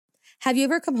Have you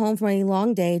ever come home from a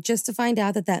long day just to find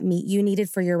out that meat you needed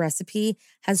for your recipe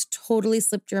has totally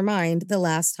slipped your mind the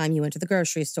last time you went to the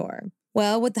grocery store?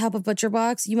 Well, with the help of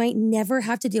ButcherBox, you might never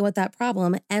have to deal with that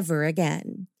problem ever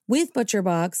again. With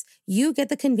ButcherBox, you get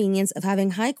the convenience of having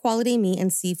high-quality meat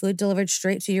and seafood delivered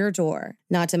straight to your door.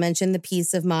 Not to mention the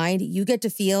peace of mind you get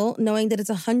to feel knowing that it's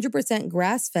 100%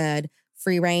 grass-fed,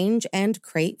 free-range, and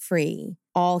crate-free.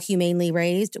 All humanely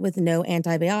raised with no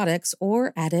antibiotics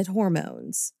or added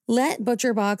hormones. Let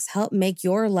ButcherBox help make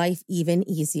your life even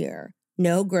easier.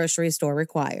 No grocery store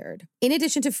required. In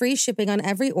addition to free shipping on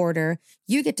every order,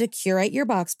 you get to curate your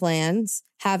box plans,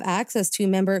 have access to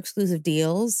member-exclusive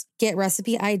deals, get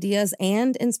recipe ideas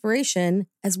and inspiration,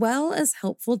 as well as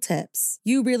helpful tips.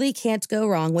 You really can't go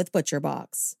wrong with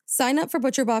ButcherBox. Sign up for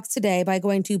ButcherBox today by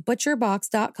going to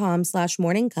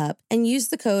butcherbox.com/morningcup and use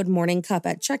the code morningcup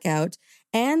at checkout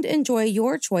and enjoy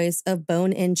your choice of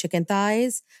bone-in chicken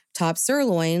thighs, top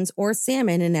sirloins, or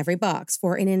salmon in every box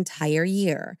for an entire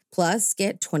year. Plus,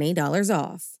 get $20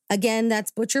 off. Again,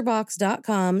 that's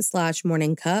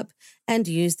butcherbox.com/morningcup and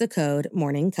use the code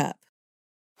morningcup.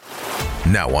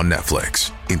 Now on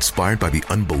Netflix, inspired by the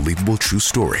unbelievable true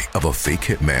story of a fake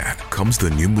hitman, comes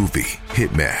the new movie,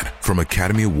 Hitman, from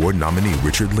Academy Award nominee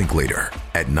Richard Linklater.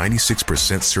 At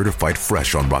 96% certified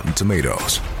fresh on Rotten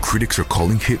Tomatoes, critics are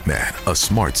calling Hitman a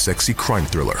smart, sexy crime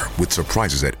thriller with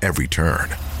surprises at every turn.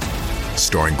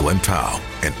 Starring Glenn Powell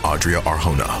and Adria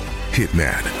Arjona,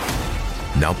 Hitman.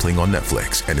 Now playing on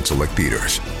Netflix and in select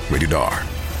theaters. Rated R.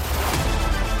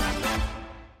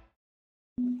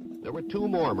 There were two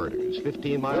more murders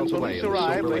 15 miles away. When police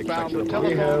arrived, they found the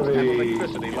telephones and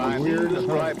electricity lines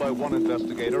described by one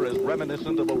investigator as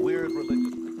reminiscent of a weird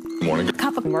religion.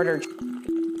 Cup of murder.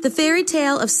 The fairy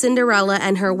tale of Cinderella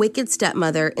and her wicked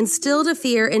stepmother instilled a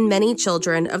fear in many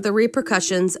children of the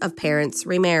repercussions of parents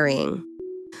remarrying.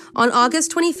 On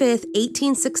August 25th,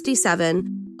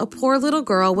 1867, a poor little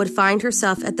girl would find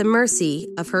herself at the mercy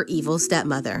of her evil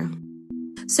stepmother.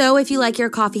 So if you like your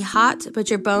coffee hot but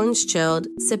your bones chilled,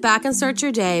 sit back and start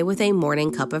your day with a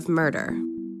morning cup of murder.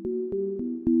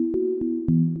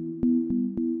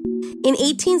 In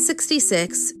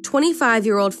 1866,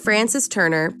 25-year-old Frances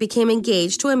Turner became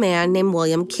engaged to a man named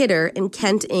William Kidder in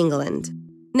Kent, England.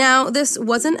 Now, this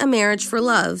wasn't a marriage for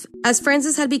love, as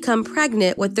Frances had become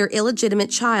pregnant with their illegitimate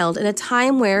child in a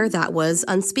time where that was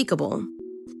unspeakable.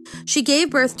 She gave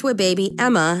birth to a baby,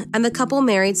 Emma, and the couple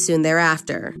married soon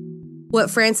thereafter.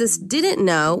 What Frances didn't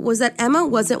know was that Emma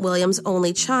wasn't William's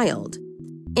only child.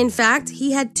 In fact,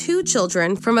 he had 2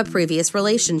 children from a previous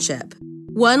relationship.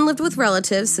 One lived with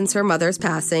relatives since her mother's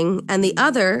passing, and the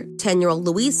other, 10-year-old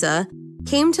Louisa,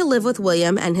 came to live with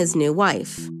William and his new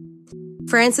wife.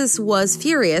 Frances was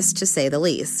furious, to say the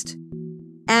least.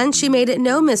 And she made it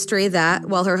no mystery that,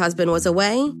 while her husband was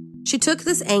away, she took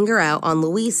this anger out on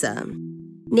Louisa.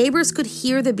 Neighbors could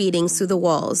hear the beatings through the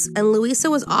walls, and Louisa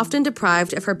was often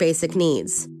deprived of her basic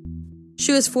needs.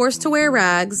 She was forced to wear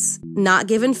rags, not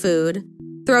given food,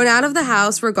 thrown out of the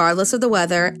house regardless of the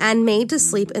weather, and made to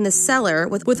sleep in the cellar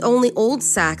with only old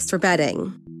sacks for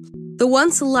bedding. The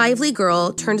once lively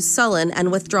girl turned sullen and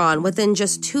withdrawn within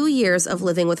just 2 years of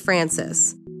living with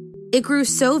Frances. It grew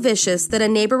so vicious that a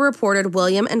neighbor reported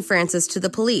William and Frances to the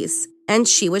police, and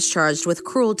she was charged with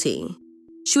cruelty.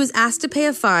 She was asked to pay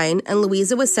a fine, and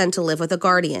Louisa was sent to live with a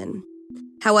guardian.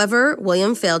 However,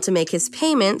 William failed to make his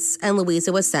payments, and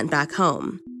Louisa was sent back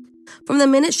home. From the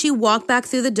minute she walked back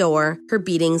through the door, her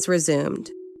beatings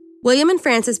resumed. William and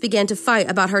Frances began to fight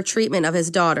about her treatment of his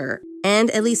daughter,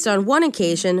 and at least on one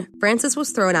occasion, Frances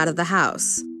was thrown out of the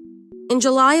house. In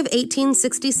July of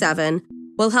 1867,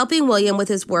 while helping William with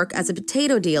his work as a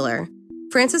potato dealer,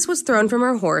 Frances was thrown from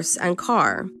her horse and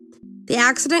car. The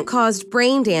accident caused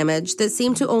brain damage that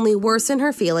seemed to only worsen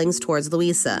her feelings towards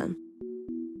Louisa.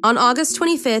 On August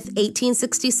 25,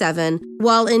 1867,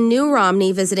 while in New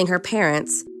Romney visiting her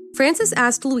parents, Frances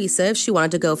asked Louisa if she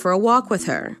wanted to go for a walk with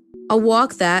her. A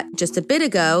walk that, just a bit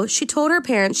ago, she told her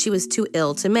parents she was too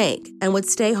ill to make and would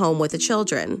stay home with the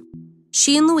children.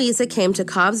 She and Louisa came to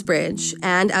Cobb's Bridge,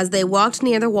 and as they walked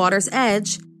near the water's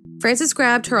edge, Frances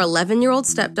grabbed her 11-year-old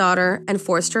stepdaughter and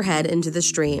forced her head into the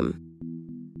stream.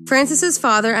 Frances's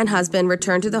father and husband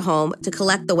returned to the home to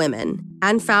collect the women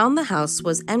and found the house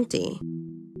was empty.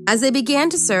 As they began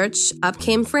to search, up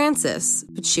came Frances,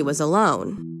 but she was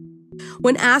alone.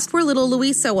 When asked where little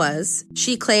Louisa was,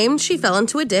 she claimed she fell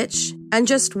into a ditch and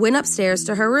just went upstairs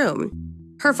to her room.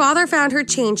 Her father found her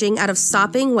changing out of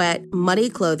sopping wet, muddy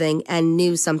clothing and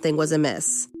knew something was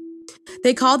amiss.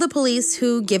 They called the police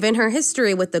who, given her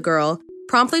history with the girl,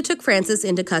 promptly took Frances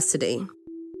into custody.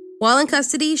 While in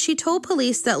custody, she told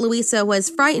police that Louisa was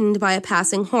frightened by a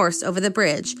passing horse over the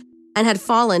bridge and had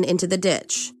fallen into the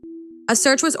ditch. A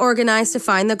search was organized to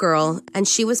find the girl, and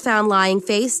she was found lying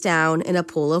face down in a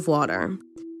pool of water.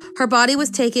 Her body was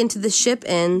taken to the Ship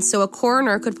Inn so a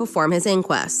coroner could perform his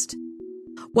inquest.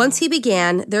 Once he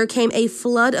began, there came a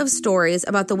flood of stories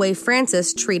about the way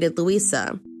Francis treated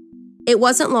Louisa. It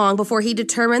wasn't long before he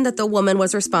determined that the woman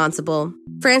was responsible.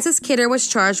 Frances Kidder was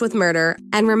charged with murder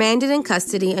and remanded in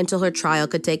custody until her trial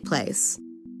could take place.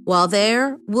 While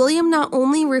there, William not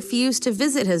only refused to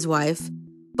visit his wife,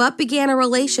 but began a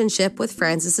relationship with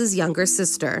Frances's younger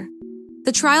sister.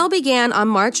 The trial began on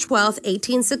March 12,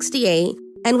 1868,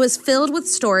 and was filled with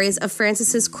stories of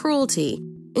Frances's cruelty,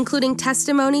 including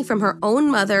testimony from her own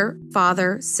mother,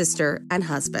 father, sister, and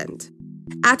husband.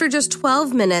 After just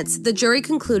 12 minutes, the jury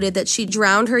concluded that she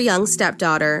drowned her young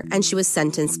stepdaughter and she was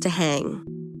sentenced to hang.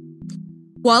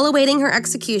 While awaiting her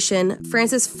execution,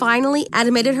 Frances finally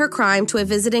admitted her crime to a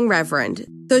visiting reverend,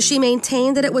 though she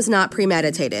maintained that it was not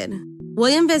premeditated.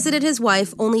 William visited his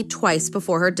wife only twice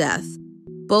before her death.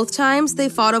 Both times, they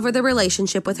fought over the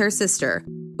relationship with her sister,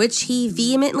 which he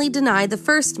vehemently denied the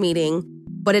first meeting,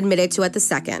 but admitted to at the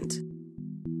second.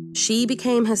 She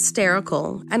became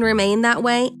hysterical and remained that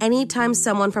way anytime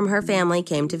someone from her family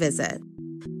came to visit.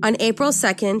 On April 2,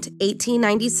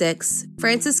 1896,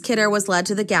 Frances Kidder was led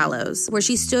to the gallows, where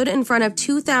she stood in front of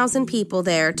 2,000 people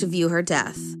there to view her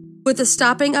death. With the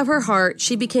stopping of her heart,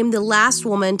 she became the last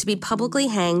woman to be publicly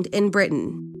hanged in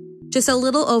Britain. Just a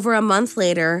little over a month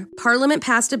later, Parliament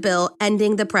passed a bill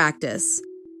ending the practice,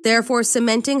 therefore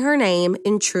cementing her name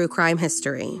in true crime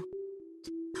history.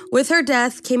 With her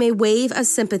death came a wave of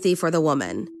sympathy for the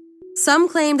woman. Some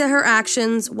claimed that her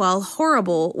actions, while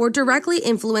horrible, were directly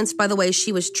influenced by the way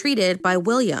she was treated by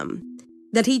William,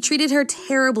 that he treated her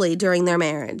terribly during their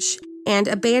marriage and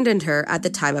abandoned her at the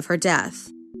time of her death.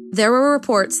 There were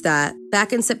reports that,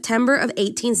 back in September of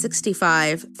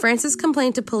 1865, Frances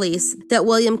complained to police that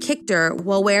William kicked her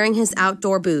while wearing his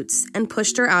outdoor boots and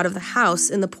pushed her out of the house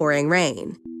in the pouring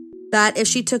rain. That if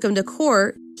she took him to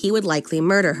court, he would likely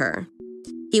murder her.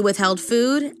 He withheld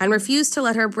food and refused to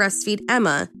let her breastfeed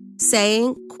Emma,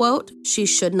 saying, quote, "She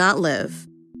should not live."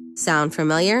 Sound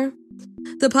familiar?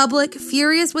 The public,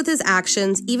 furious with his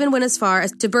actions, even went as far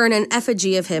as to burn an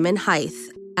effigy of him in Hythe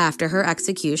after her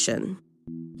execution.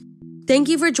 Thank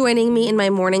you for joining me in my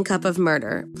morning cup of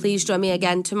murder. Please join me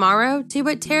again tomorrow to hear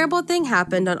what terrible thing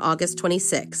happened on August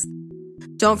 26th.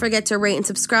 Don't forget to rate and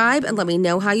subscribe and let me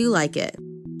know how you like it.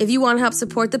 If you want to help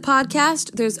support the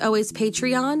podcast, there's always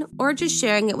Patreon or just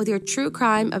sharing it with your true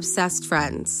crime obsessed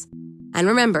friends. And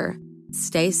remember,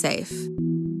 stay safe.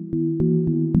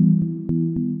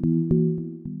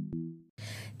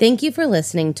 Thank you for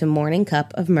listening to Morning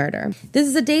Cup of Murder. This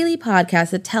is a daily podcast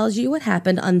that tells you what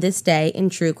happened on this day in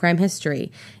true crime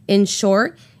history. In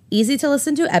short, easy to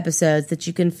listen to episodes that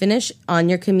you can finish on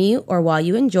your commute or while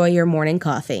you enjoy your morning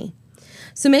coffee.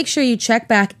 So make sure you check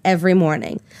back every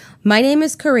morning. My name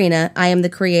is Karina. I am the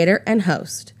creator and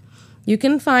host. You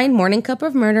can find Morning Cup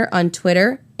of Murder on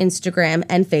Twitter, Instagram,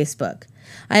 and Facebook.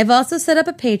 I have also set up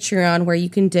a Patreon where you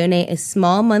can donate a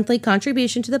small monthly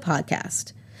contribution to the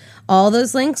podcast. All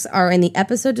those links are in the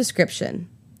episode description.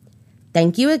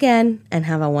 Thank you again, and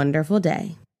have a wonderful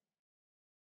day.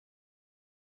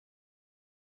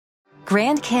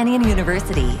 Grand Canyon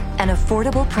University, an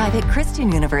affordable private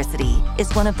Christian university,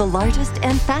 is one of the largest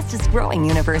and fastest-growing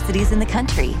universities in the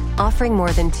country, offering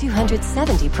more than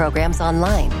 270 programs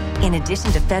online. In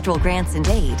addition to federal grants and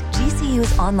aid,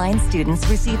 GCU's online students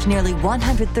received nearly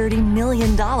 $130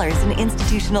 million in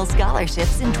institutional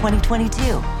scholarships in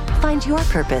 2022. Find your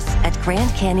purpose at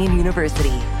Grand Canyon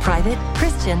University. Private,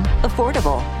 Christian,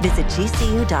 affordable. Visit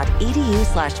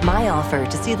gcu.edu/myoffer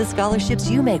to see the scholarships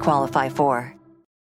you may qualify for.